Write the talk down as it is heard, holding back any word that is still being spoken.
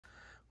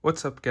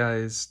What's up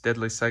guys,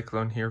 Deadly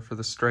Cyclone here for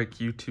the Strike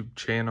YouTube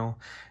channel,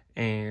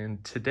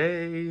 and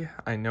today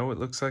I know it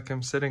looks like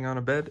I'm sitting on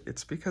a bed.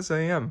 It's because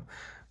I am.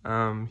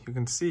 You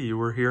can see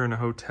we're here in a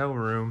hotel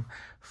room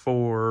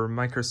for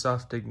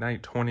Microsoft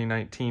Ignite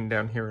 2019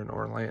 down here in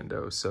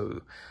Orlando.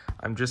 So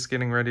I'm just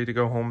getting ready to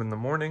go home in the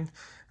morning,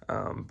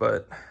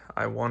 but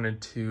I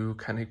wanted to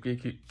kind of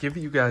give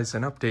you guys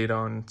an update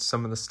on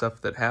some of the stuff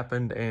that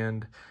happened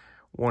and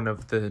one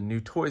of the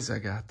new toys I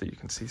got that you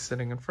can see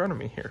sitting in front of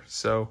me here.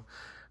 So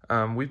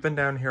we've been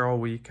down here all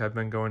week. I've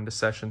been going to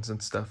sessions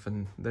and stuff,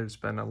 and there's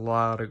been a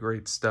lot of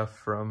great stuff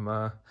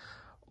from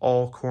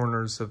all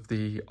corners of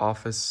the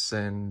office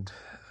and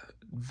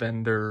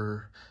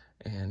vendor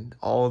and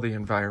all the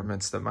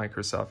environments that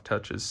Microsoft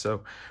touches.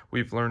 So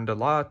we've learned a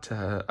lot.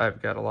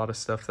 I've got a lot of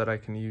stuff that I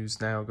can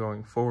use now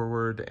going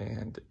forward,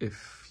 and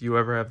if you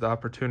ever have the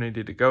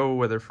opportunity to go,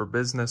 whether for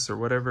business or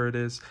whatever it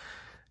is,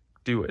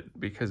 do it,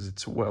 because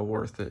it's well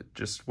worth it.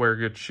 Just wear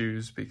good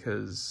shoes,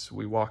 because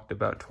we walked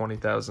about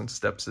 20,000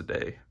 steps a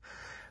day.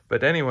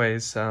 But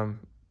anyways,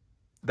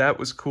 that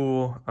was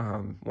cool.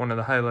 One of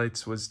the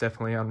highlights was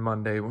definitely on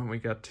Monday when we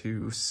got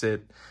to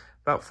sit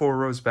about 4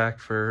 rows back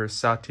for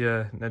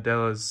Satya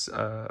Nadella's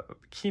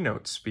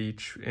keynote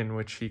speech, in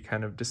which he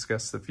kind of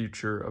discussed the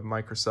future of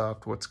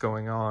Microsoft, what's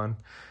going on.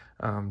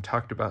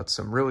 Talked about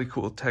some really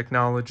cool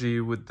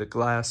technology with the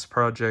Glass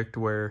project,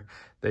 where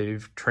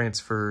they've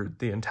transferred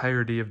the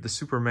entirety of the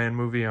Superman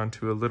movie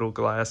onto a little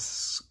glass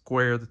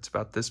square that's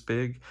about this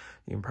big.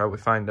 You can probably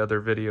find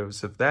other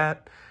videos of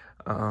that.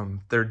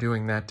 They're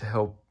doing that to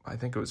help, I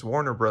think it was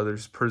Warner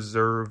Brothers,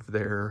 preserve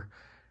their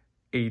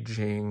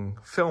aging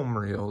film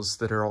reels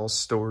that are all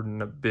stored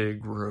in a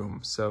big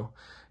room. So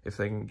if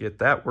they can get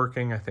that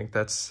working, I think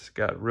that's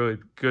got really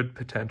good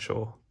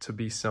potential to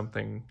be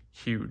something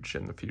huge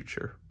in the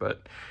future.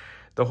 But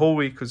the whole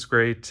week was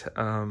great.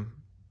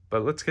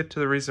 But let's get to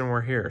the reason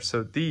we're here.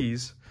 So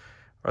these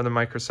are the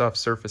Microsoft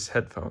Surface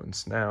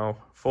headphones. Now,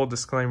 full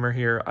disclaimer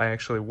here, I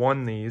actually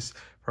won these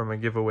from a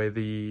giveaway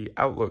the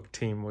Outlook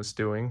team was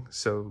doing,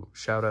 so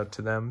shout out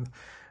to them.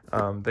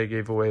 They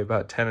gave away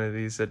about 10 of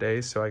these a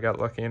day, so I got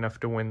lucky enough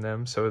to win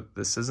them. So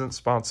this isn't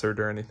sponsored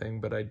or anything,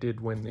 but I did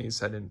win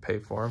these. I didn't pay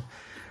for them.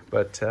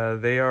 But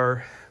they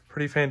are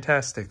pretty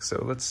fantastic.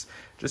 So let's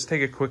just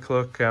take a quick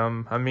look.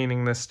 I'm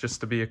meaning this just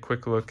to be a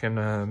quick look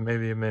and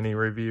maybe a mini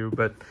review,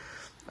 but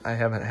I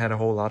haven't had a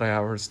whole lot of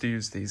hours to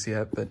use these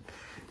yet. But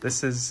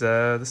this is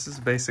a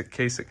basic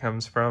case it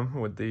comes from,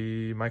 with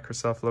the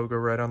Microsoft logo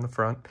right on the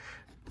front.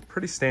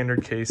 Pretty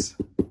standard case.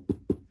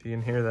 If you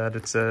can hear that,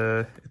 it's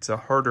a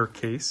harder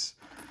case,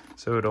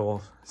 so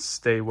it'll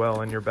stay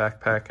well in your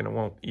backpack and it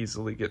won't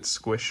easily get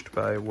squished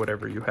by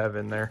whatever you have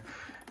in there.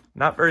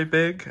 Not very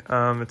big.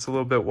 It's a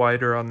little bit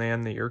wider on the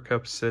end the ear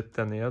cups sit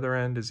than the other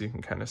end, as you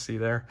can kind of see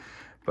there.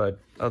 But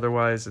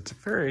otherwise, it's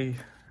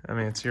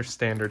it's your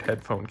standard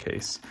headphone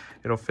case.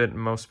 It'll fit in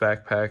most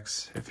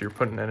backpacks. If you're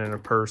putting it in a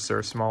purse or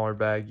a smaller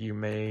bag, you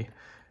may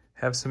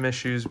have some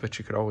issues, but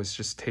you could always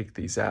just take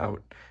these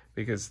out,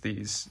 because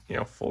these,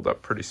 fold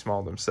up pretty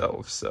small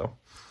themselves. So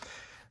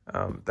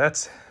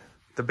that's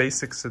the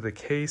basics of the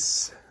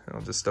case.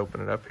 I'll just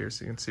open it up here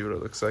so you can see what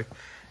it looks like.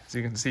 As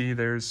you can see,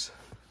 there's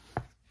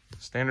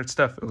standard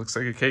stuff. It looks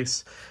like a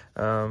case.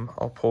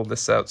 I'll pull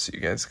this out so you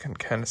guys can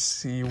kind of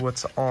see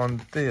what's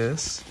on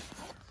this.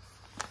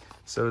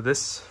 So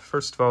this,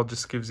 first of all,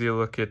 just gives you a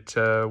look at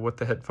what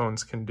the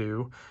headphones can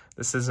do.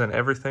 This isn't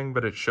everything,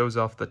 but it shows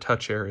off the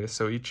touch area.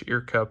 So each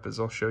ear cup, as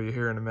I'll show you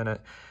here in a minute,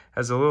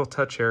 has a little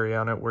touch area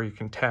on it where you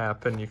can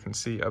tap, and you can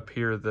see up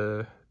here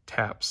the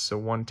taps. So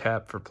 1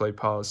 tap for play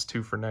pause,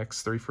 2 for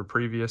next, 3 for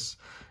previous.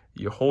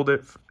 You hold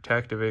it to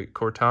activate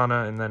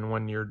Cortana, and then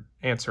when you're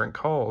answering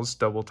calls,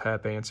 double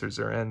tap answers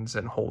or ends,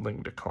 and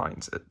holding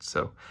declines it.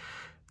 So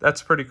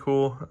that's pretty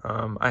cool.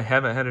 I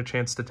haven't had a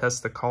chance to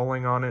test the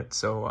calling on it,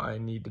 so I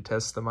need to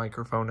test the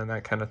microphone and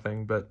that kind of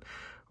thing, but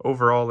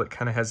overall it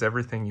kind of has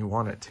everything you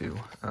want it to.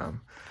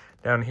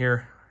 Down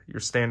here, your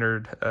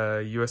standard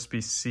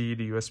USB-C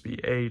to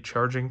USB-A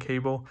charging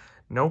cable.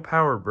 No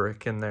power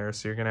brick in there,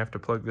 so you're going to have to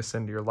plug this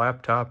into your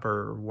laptop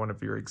or one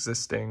of your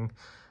existing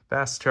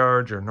fast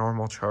charge or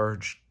normal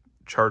charge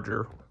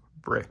charger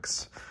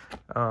bricks.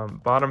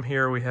 Bottom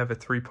here we have a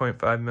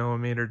 3.5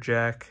 millimeter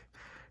jack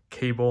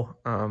cable.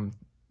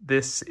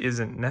 This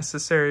isn't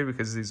necessary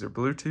because these are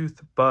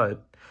Bluetooth,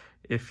 but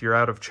if you're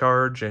out of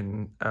charge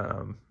and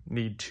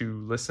need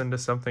to listen to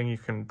something, you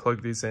can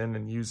plug these in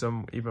and use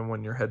them even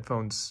when your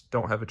headphones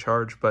don't have a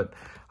charge. But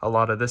a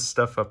lot of this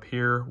stuff up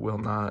here will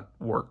not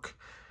work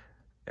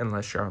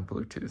unless you're on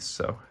Bluetooth.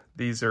 So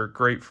these are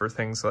great for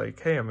things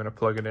like, hey, I'm going to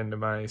plug it into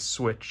my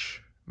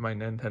Switch, my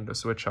Nintendo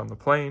Switch on the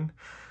plane.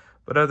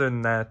 But other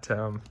than that,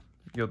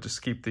 you'll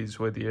just keep these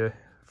with you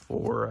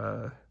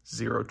for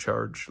zero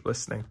charge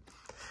listening.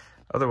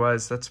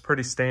 Otherwise, that's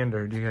pretty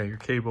standard. You got your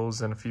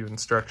cables and a few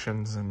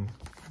instructions, and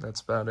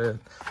that's about it.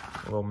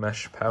 A little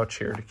mesh pouch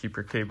here to keep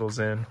your cables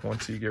in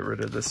once you get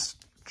rid of this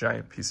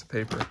giant piece of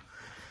paper.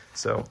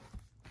 So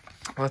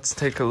let's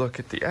take a look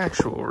at the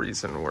actual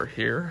reason we're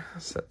here.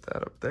 Set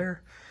that up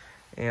there.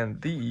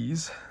 And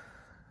these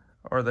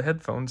are the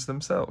headphones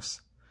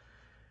themselves.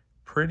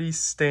 Pretty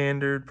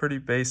standard, pretty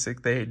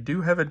basic. They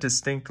do have a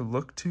distinct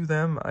look to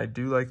them. I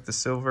do like the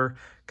silver.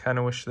 Kind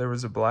of wish there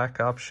was a black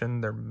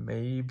option. There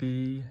may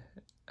be.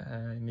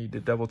 I need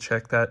to double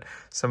check that.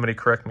 Somebody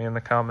correct me in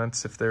the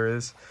comments if there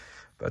is.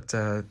 But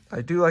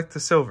I do like the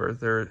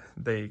silver.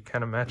 They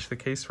kind of match the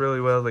case really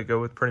well. They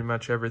go with pretty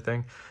much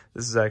everything.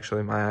 This is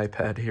actually my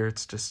iPad here.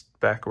 It's just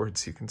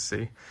backwards, you can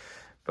see.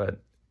 But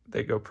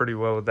they go pretty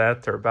well with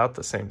that. They're about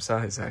the same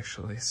size,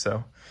 actually.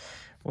 So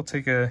we'll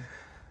take a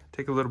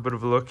little bit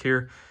of a look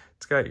here.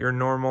 It's got your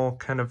normal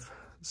kind of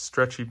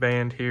stretchy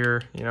band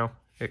here. You know,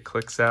 it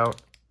clicks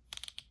out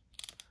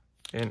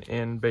and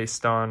in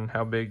based on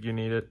how big you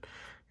need it.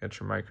 Got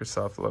your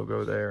Microsoft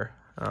logo there.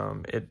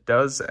 It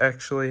does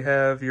actually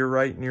have your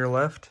right and your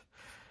left,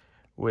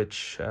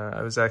 which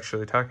I was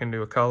actually talking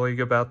to a colleague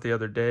about the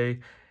other day.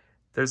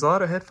 There's a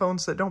lot of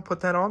headphones that don't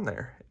put that on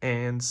there.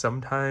 And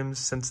sometimes,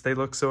 since they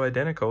look so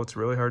identical, it's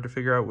really hard to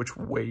figure out which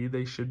way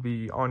they should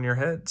be on your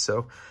head.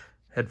 So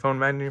headphone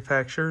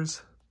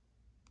manufacturers,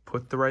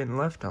 put the right and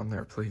left on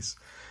there, please.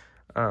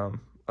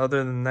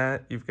 Other than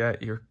that, you've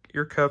got your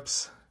ear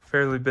cups,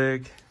 fairly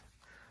big.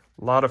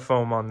 A lot of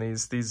foam on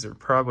these. These are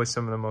probably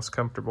some of the most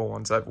comfortable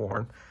ones I've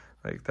worn.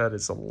 Like, that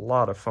is a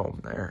lot of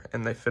foam there,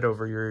 and they fit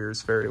over your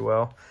ears very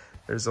well.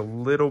 There's a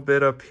little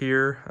bit up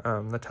here.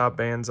 The top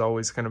band's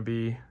always going to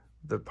be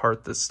the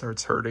part that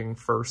starts hurting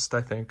first,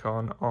 I think,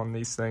 on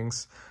these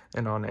things,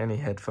 and on any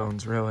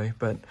headphones, really.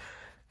 But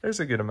there's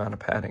a good amount of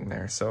padding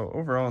there. So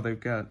overall, they've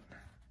got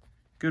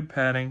good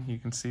padding. You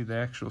can see the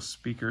actual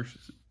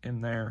speakers in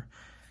there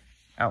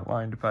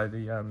outlined by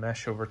the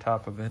mesh over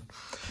top of it.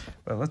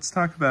 But let's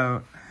talk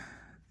about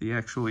the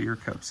actual ear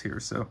cups here.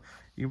 So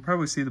you can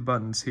probably see the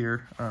buttons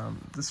here.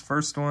 This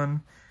first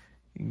one,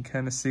 you can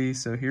kind of see.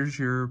 So here's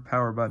your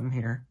power button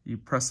here. You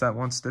press that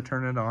once to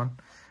turn it on,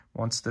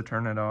 once to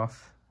turn it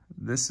off.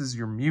 This is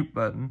your mute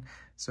button.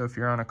 So if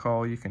you're on a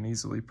call, you can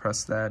easily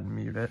press that and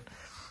mute it.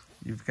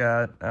 You've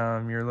got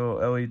your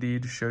little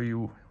LED to show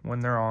you when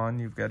they're on.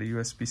 You've got a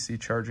USB-C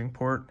charging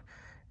port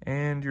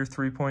and your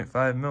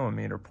 3.5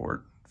 millimeter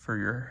port for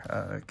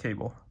your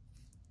cable.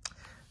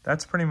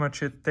 That's pretty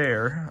much it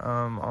there.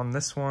 On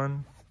this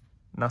one,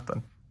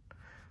 nothing.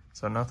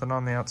 So nothing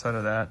on the outside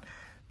of that.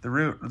 The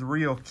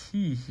real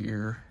key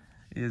here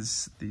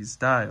is these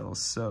dials.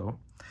 So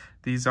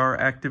these are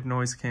active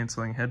noise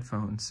canceling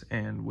headphones,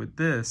 and with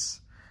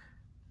this,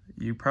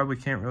 you probably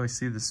can't really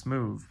see this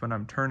move, but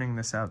I'm turning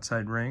this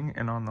outside ring,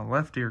 and on the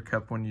left ear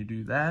cup, when you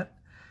do that,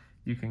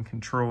 you can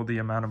control the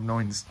amount of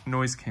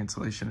noise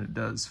cancellation it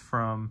does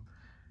from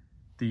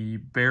the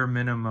bare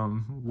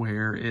minimum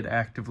where it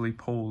actively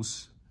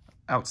pulls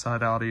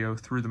outside audio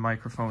through the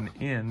microphone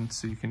in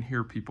so you can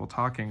hear people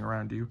talking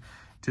around you,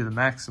 to the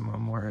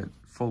maximum where it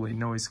fully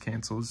noise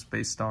cancels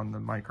based on the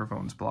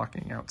microphones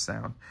blocking out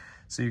sound.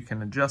 So you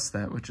can adjust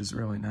that, which is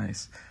really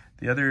nice.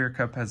 The other ear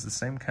cup has the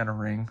same kind of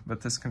ring,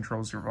 but this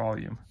controls your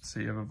volume.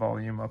 So you have a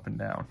volume up and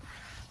down.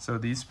 So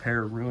these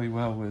pair really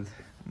well with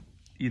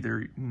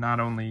either not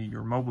only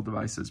your mobile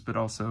devices, but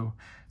also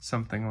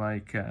something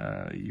like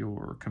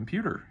your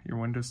computer, your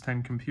Windows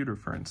 10 computer,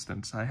 for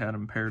instance. I had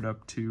them paired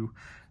up to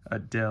a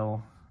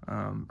Dell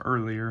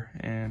earlier,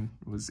 and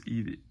was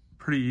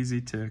pretty easy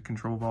to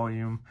control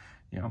volume.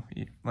 You know,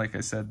 like I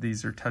said,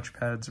 these are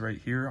touchpads right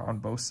here on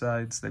both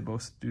sides. They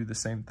both do the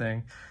same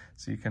thing.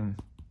 So you can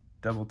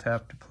double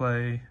tap to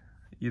play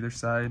either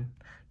side,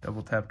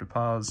 double tap to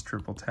pause,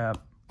 triple tap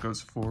goes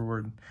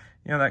forward,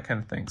 you know, that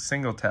kind of thing.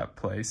 Single tap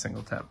play,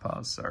 single tap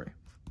pause, sorry.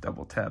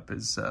 Double tap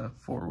is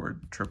forward,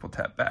 triple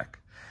tap back.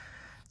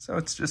 So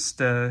it's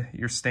just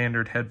your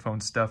standard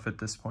headphone stuff at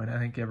this point. I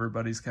think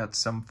everybody's got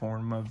some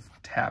form of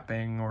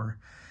tapping or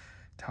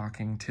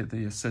talking to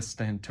the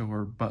assistant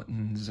or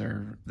buttons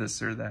or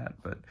this or that.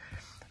 But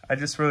I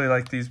just really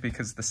like these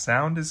because the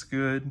sound is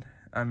good.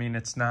 I mean,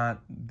 it's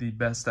not the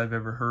best I've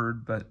ever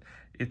heard, but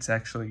it's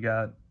actually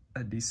got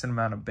a decent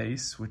amount of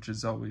bass, which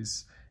is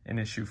always an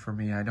issue for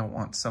me. I don't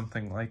want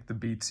something like the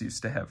Beats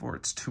used to have where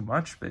it's too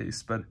much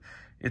bass, but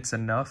it's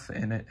enough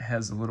and it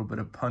has a little bit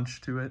of punch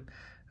to it.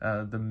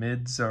 The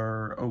mids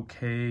are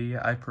okay.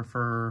 I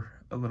prefer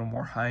a little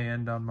more high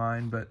end on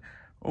mine, but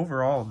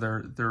overall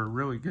they're a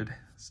really good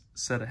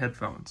set of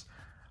headphones.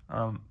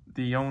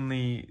 The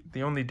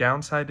only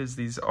downside is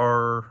these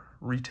are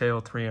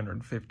retail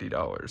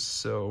 $350.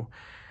 So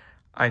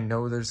I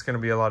know there's going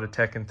to be a lot of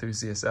tech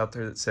enthusiasts out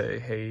there that say,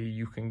 hey,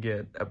 you can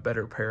get a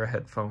better pair of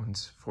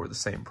headphones for the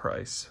same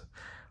price.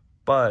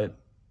 But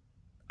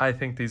I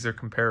think these are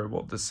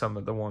comparable to some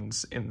of the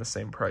ones in the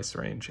same price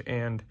range.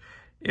 And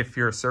if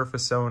you're a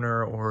Surface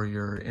owner or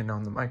you're in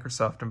on the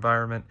Microsoft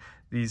environment,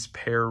 these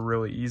pair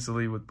really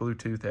easily with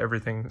Bluetooth.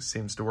 Everything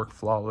seems to work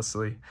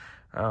flawlessly.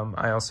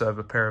 I also have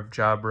a pair of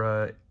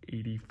Jabra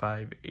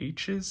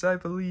 85Hs, I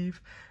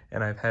believe,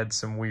 and I've had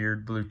some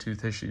weird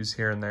Bluetooth issues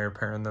here and there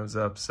pairing those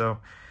up. So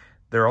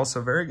they're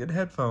also very good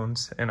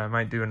headphones, and I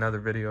might do another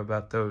video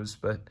about those,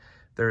 but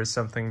there is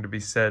something to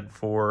be said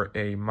for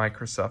a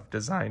Microsoft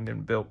designed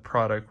and built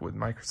product with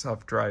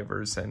Microsoft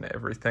drivers and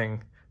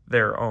everything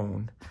their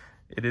own.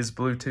 it is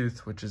Bluetooth,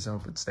 which is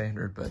open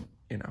standard, but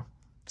you know,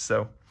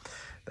 so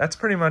that's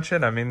pretty much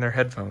it. I mean, they're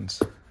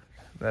headphones.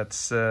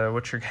 That's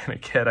what you're gonna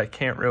get. I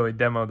can't really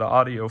demo the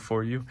audio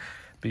for you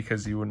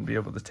because you wouldn't be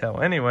able to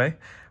tell anyway,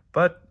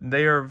 but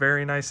they are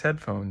very nice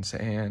headphones,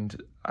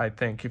 and I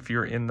think if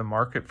you're in the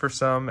market for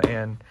some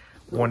and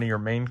one of your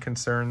main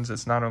concerns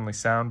is not only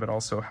sound but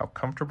also how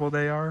comfortable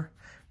they are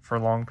for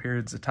long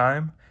periods of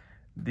time,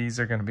 these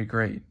are going to be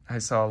great. I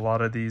saw a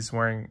lot of these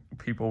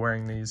people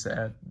wearing these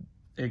at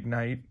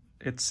Ignite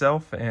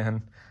itself,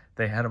 and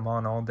they had them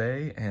on all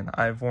day, and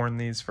I've worn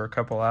these for a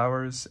couple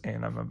hours,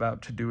 and I'm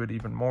about to do it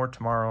even more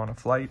tomorrow on a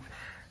flight,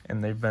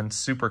 and they've been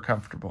super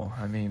comfortable.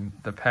 I mean,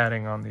 the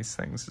padding on these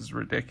things is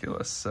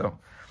ridiculous, so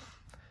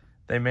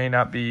they may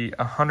not be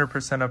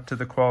 100% up to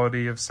the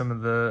quality of some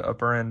of the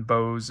upper end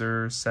Bose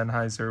or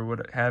Sennheiser,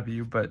 what have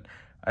you, but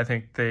I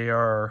think they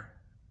are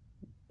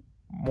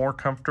more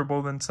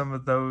comfortable than some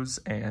of those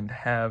and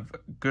have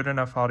good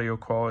enough audio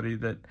quality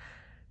that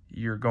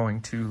you're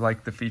going to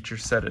like the feature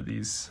set of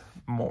these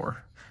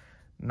more.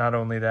 Not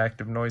only the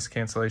active noise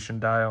cancellation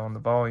dial and the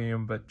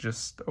volume, but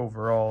just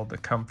overall the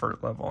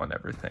comfort level and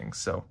everything.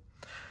 So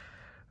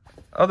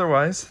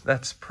otherwise,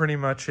 that's pretty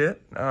much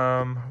it.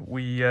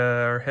 We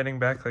are heading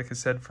back, like I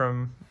said,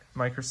 from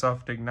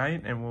Microsoft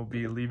Ignite, and we'll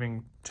be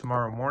leaving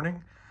tomorrow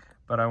morning.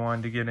 But I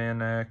wanted to get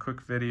in a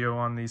quick video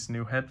on these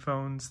new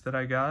headphones that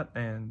I got,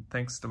 and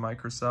thanks to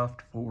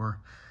Microsoft for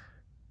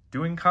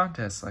doing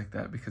contests like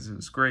that, because it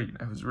was great.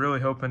 I was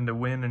really hoping to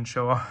win and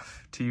show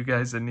off to you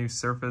guys a new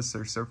Surface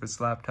or Surface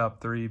Laptop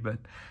 3, but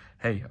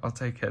hey, I'll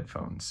take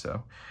headphones.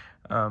 So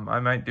I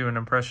might do an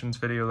impressions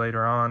video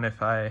later on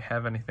if I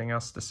have anything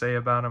else to say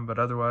about them, but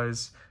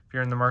otherwise, if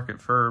you're in the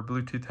market for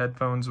Bluetooth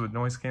headphones with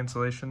noise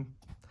cancellation,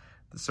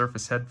 the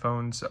Surface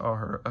headphones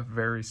are a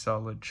very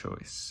solid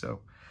choice. So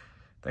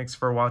thanks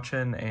for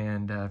watching,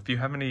 and if you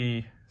have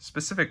any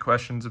specific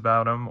questions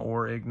about them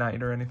or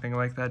Ignite or anything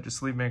like that,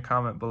 just leave me a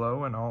comment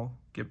below and I'll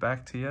get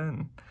back to you,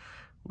 and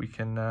we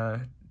can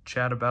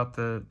chat about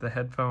the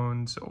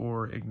headphones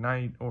or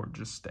Ignite or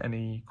just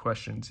any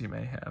questions you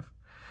may have.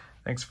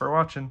 Thanks for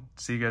watching.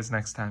 See you guys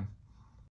next time.